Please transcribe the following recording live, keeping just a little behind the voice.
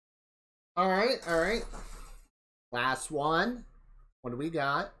All right, all right. Last one. What do we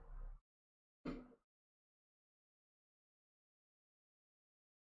got?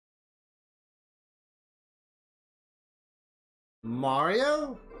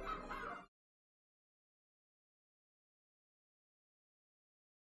 Mario?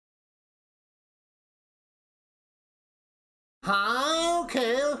 Huh?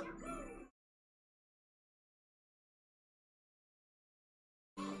 Okay.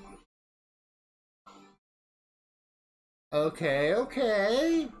 Okay,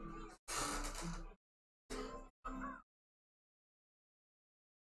 okay.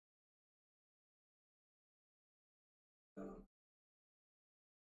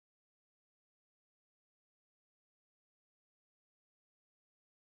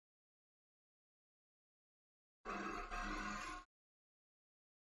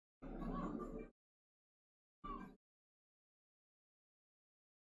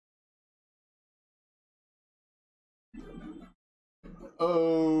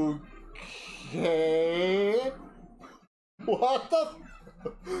 Okay. What the?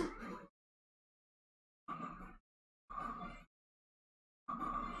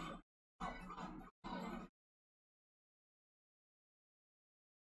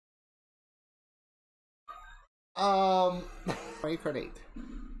 Um. Mario Kart 8.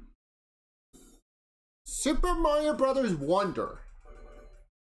 Super Mario Brothers Wonder.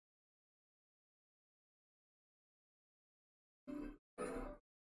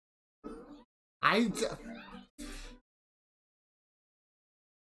 I.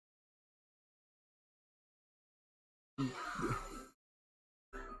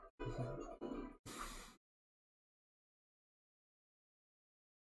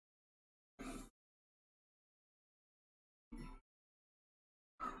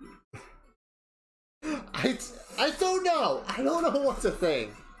 I, I don't know. I don't know what to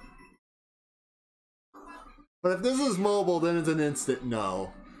think. But if this is mobile, then it's an instant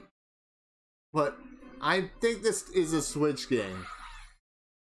no. But I think this is a Switch game.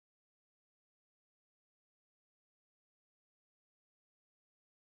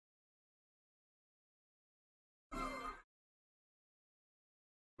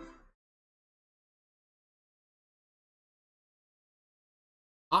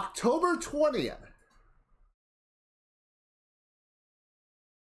 October 20th.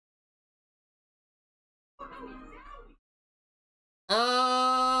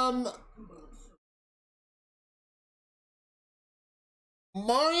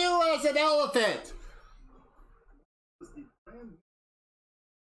 Mario as an elephant.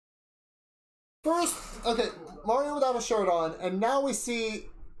 First, okay, Mario without a shirt on, and now we see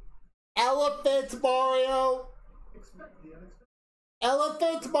Elephant Mario.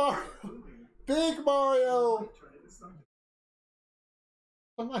 Elephant Mario. Big Mario.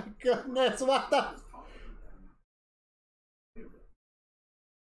 Oh my goodness, what the?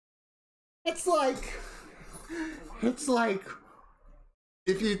 It's like,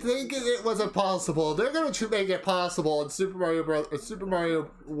 if you think it wasn't possible, they're gonna make it possible in Super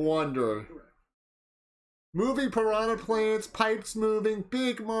Mario Wonder. Moving piranha plants, pipes moving,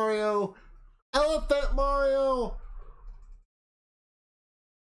 big Mario, Elephant Mario.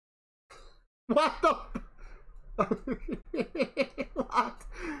 What the? What?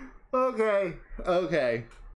 Okay, okay.